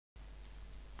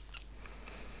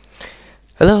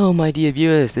Hello my dear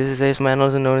viewers, this is Ace Man,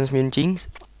 also known as Mutant Jeans.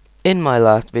 In my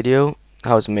last video,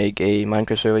 how to make a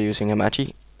Minecraft server using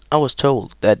Hamachi, I was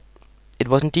told that it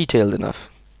wasn't detailed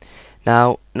enough.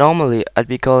 Now, normally I'd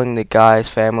be calling the guy's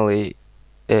family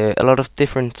a lot of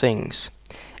different things.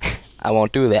 I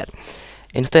won't do that.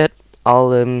 Instead,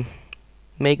 I'll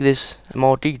make this a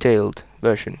more detailed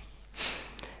version.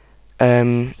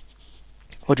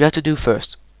 What you have to do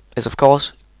first is, of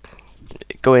course,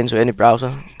 go into any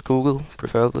browser, Google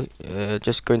preferably,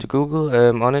 just go into Google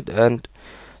on it and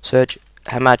search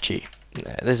Hamachi.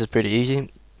 This is pretty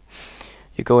easy.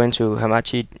 You go into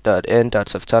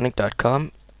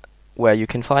hamachi.n.softonic.com where you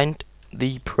can find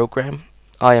the program.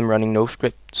 I am running no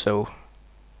script, so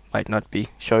might not be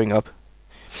showing up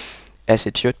as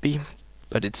it should be,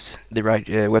 but it's the right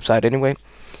website anyway.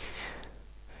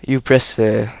 You press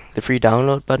the free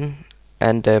download button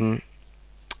and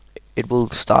it will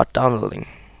start downloading.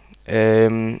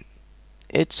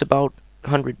 It's about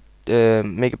 100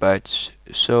 megabytes,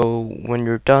 so when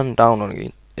you're done downloading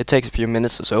it, it takes a few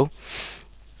minutes or so.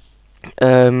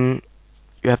 You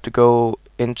have to go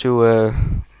into a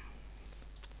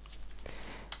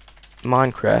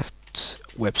Minecraft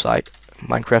website,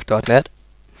 minecraft.net.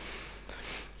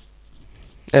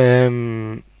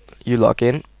 You log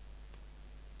in.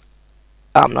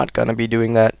 I'm not gonna be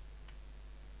doing that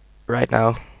right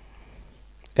now.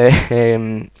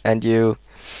 And you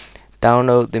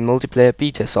download the multiplayer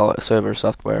beta server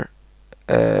software.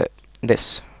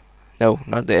 This. No,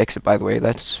 not the exit, by the way.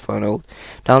 That's for an old.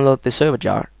 Download the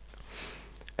server.jar.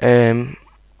 I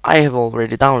have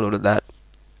already downloaded that,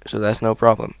 so that's no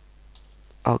problem.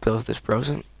 I'll close this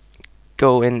browser.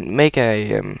 Go and make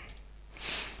a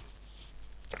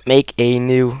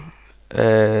new.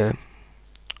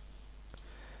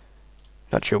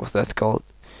 Not sure what that's called.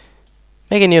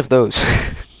 Make any of those.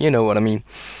 You know what I mean.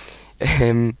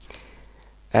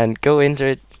 And go into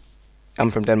it. I'm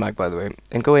from Denmark, by the way.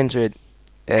 And go into it.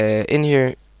 In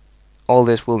here, all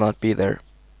this will not be there.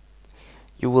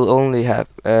 You will only have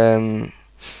the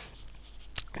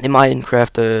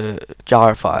Minecraft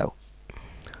jar file.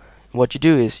 What you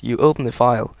do is you open the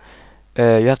file.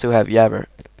 You have to have Java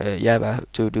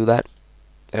to do that.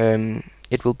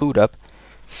 It will boot up,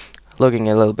 looking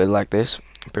a little bit like this,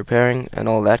 preparing and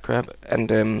all that crap.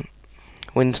 And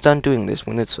when it's done doing this,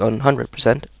 when it's on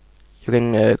 100%, you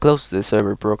can close the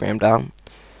server program down.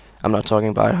 I'm not talking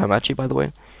about Hamachi, by the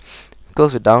way.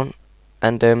 Close it down,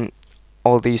 and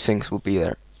all these things will be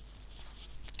there.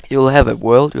 You'll have a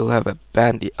world, you'll have a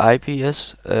band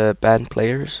IPs, band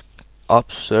players,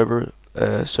 ops server,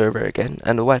 server again,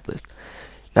 and a whitelist.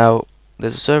 Now,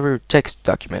 there's a server text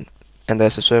document, and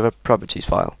there's a server properties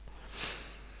file.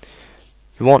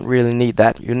 You won't really need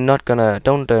that. You're not gonna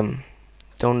don't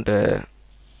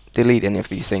delete any of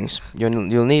these things.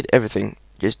 You'll need everything.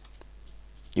 Just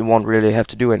you won't really have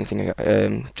to do anything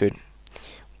to it.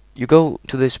 You go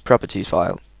to this properties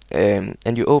file and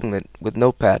you open it with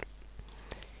Notepad.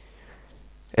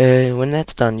 When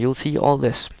that's done, you'll see all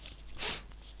this.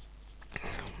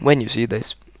 When you see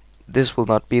this, this will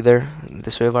not be there.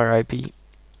 The server IP,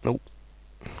 nope,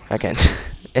 I can't.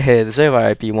 The server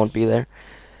IP won't be there.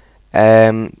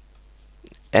 And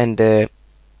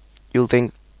you'll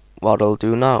think, what I'll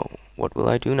do now? What will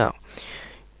I do now?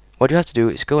 What you have to do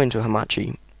is go into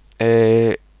Hamachi,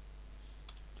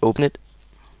 open it.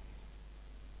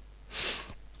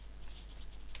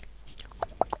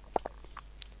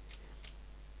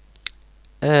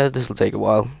 This will take a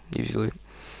while, usually.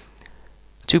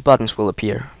 Two buttons will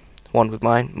appear. One with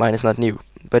mine. Mine is not new,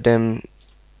 but I'm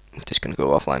just gonna go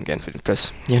offline again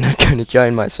because you're not gonna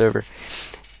join my server.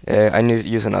 I need to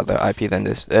use another IP than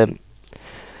this.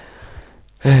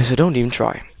 So don't even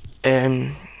try.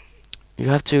 You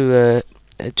have to.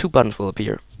 Two buttons will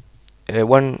appear.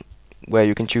 One where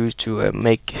you can choose to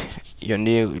make your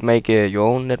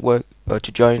own network or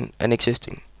to join an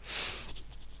existing.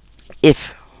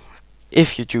 If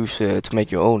you choose to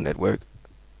make your own network,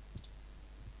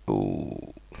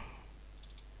 oh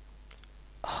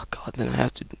god, then I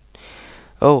have to.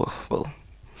 Oh well,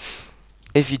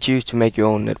 if you choose to make your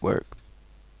own network,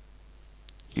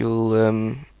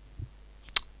 you'll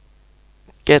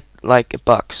get like a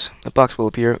box. A box will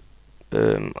appear.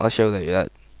 I'll show you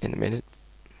that in a minute.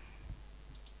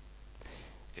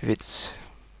 If it's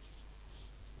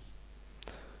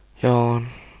yawn,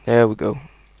 there we go.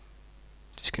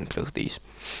 Just gonna close these.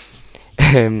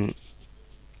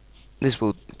 This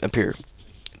will appear.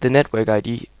 The network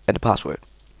ID and the password.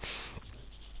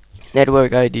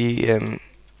 Network ID,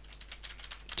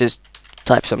 just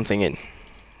type something in.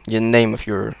 The name of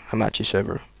your Hamachi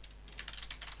server.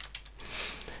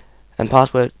 And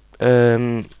password,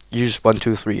 use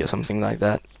 123 or something like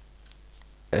that,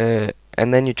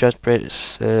 and then you just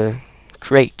press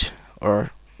create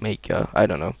or make, I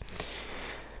don't know.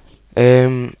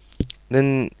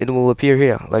 Then it will appear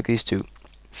here like these two.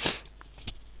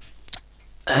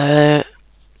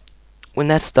 When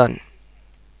that's done,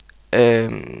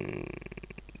 um,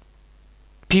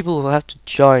 people will have to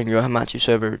join your Hamachi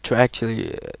server to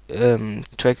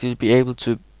actually be able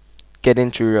to get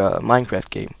into your Minecraft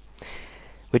game,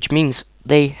 which means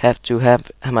they have to have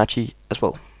Hamachi as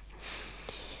well.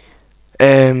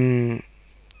 Um,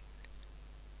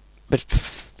 but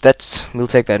we'll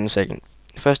take that in a second.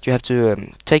 First, you have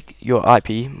to take your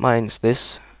IP. Mine is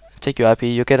this. Take your IP.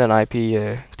 You get an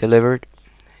IP delivered.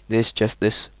 Just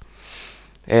this.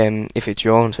 If it's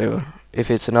your own server.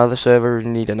 If it's another server, you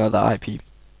need another IP.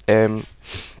 And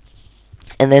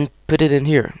then put it in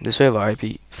here, the server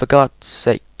IP. For God's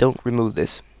sake, don't remove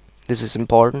this. This is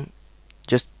important.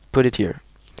 Just put it here.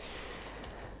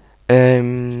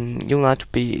 You'll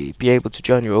not be able to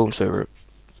join your own server,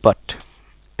 but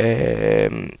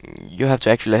you have to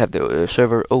actually have the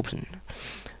server open.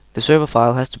 The server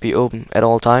file has to be open at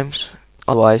all times,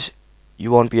 otherwise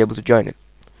you won't be able to join it.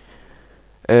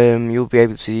 You'll be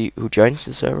able to see who joins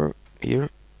the server here.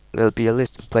 There'll be a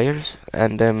list of players,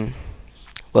 and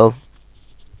well,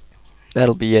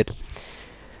 that'll be it.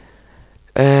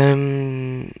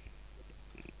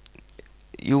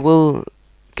 You will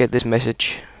get this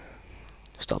message.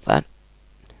 Stop that.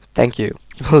 Thank you.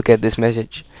 You will get this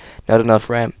message. Not enough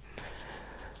RAM.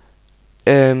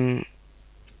 There's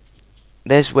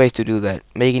ways to do that.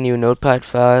 Make a new notepad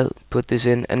file, put this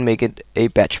in, and make it a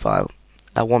batch file.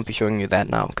 I won't be showing you that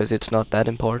now, because it's not that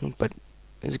important, but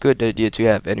it's a good idea to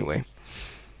have anyway.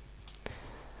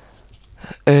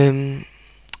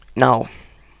 Now,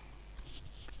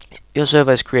 your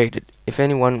server is created. If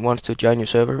anyone wants to join your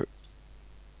server,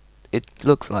 it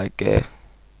looks like this.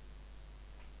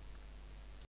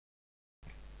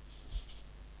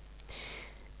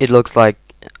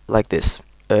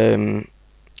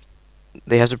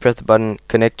 They have to press the button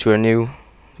connect to an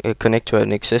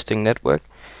existing network,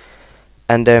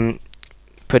 and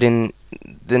put in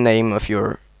the name of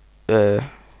your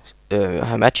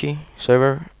Hamachi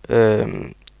server.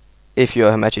 If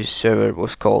your Hamachi server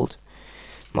was called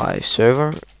my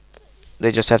server,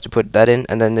 they just have to put that in,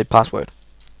 and then the password.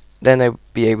 Then they'll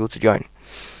be able to join.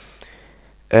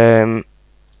 An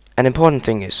important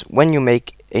thing is, when you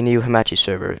make a new Hamachi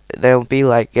server, there'll be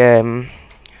like it'll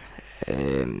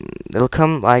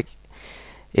come like,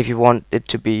 if you want it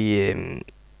to be,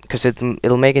 because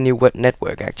it'll make a new web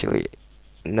network actually.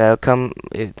 And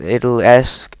it'll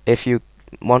ask if you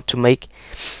want to make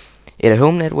it a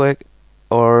home network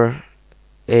or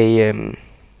a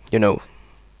you know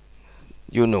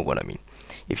what I mean.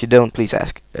 If you don't, please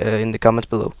ask in the comments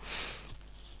below.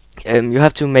 You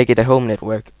have to make it a home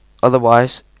network,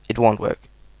 otherwise it won't work.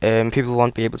 People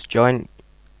won't be able to join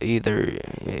either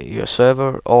your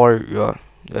server or your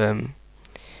Hamachi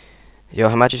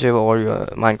server or your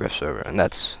Minecraft server, and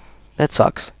that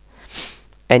sucks.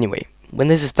 Anyway, when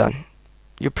this is done,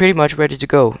 you're pretty much ready to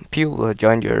go. People will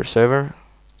join your server,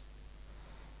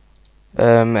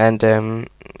 and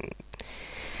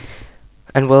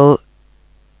well,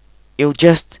 you'll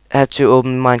just have to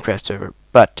open Minecraft server,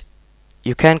 but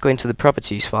you can't go into the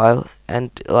properties file and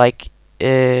like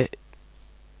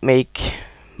make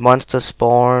monster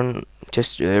spawn.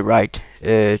 Just write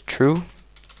true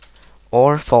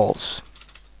or false.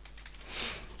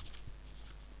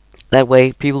 That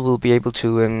way, people will be able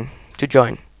to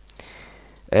join.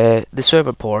 The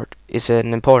server port is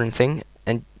an important thing,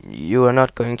 and you are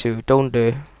not going to don't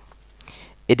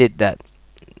edit that.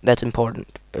 That's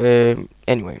important.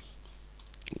 Anyway,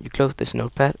 you close this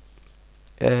notepad.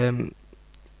 You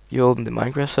open the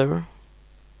Minecraft server.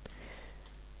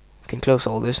 You can close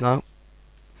all this now.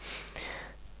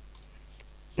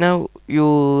 Now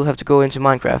you'll have to go into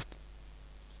Minecraft.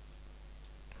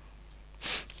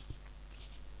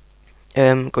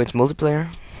 Go into multiplayer.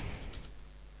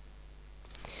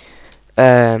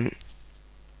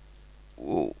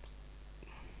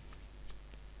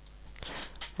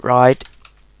 Write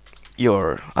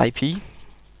your IP.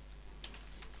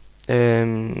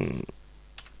 And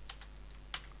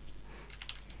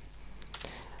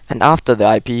after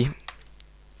the IP,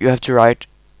 you have to write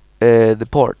the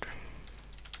port,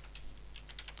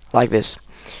 like this.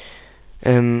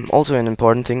 Also an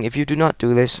important thing, if you do not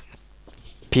do this,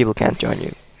 people can't join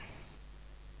you.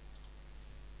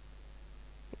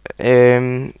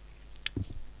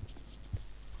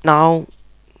 Now,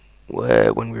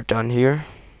 when we're done here,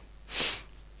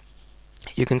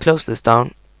 you can close this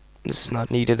down. This is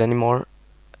not needed anymore,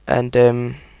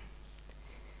 and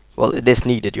well, it is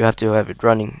needed. You have to have it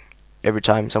running every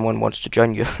time someone wants to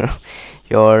join you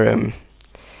your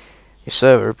your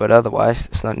server, but otherwise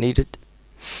it's not needed.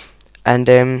 And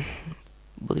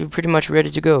well, you're pretty much ready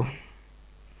to go.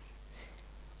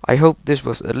 I hope this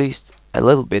was at least a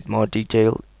little bit more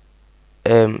detailed.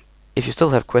 If you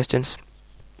still have questions,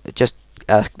 just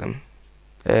ask them.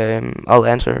 I'll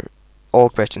answer all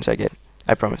questions I get.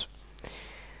 I promise.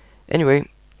 Anyway,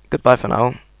 goodbye for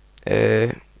now,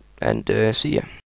 and see ya.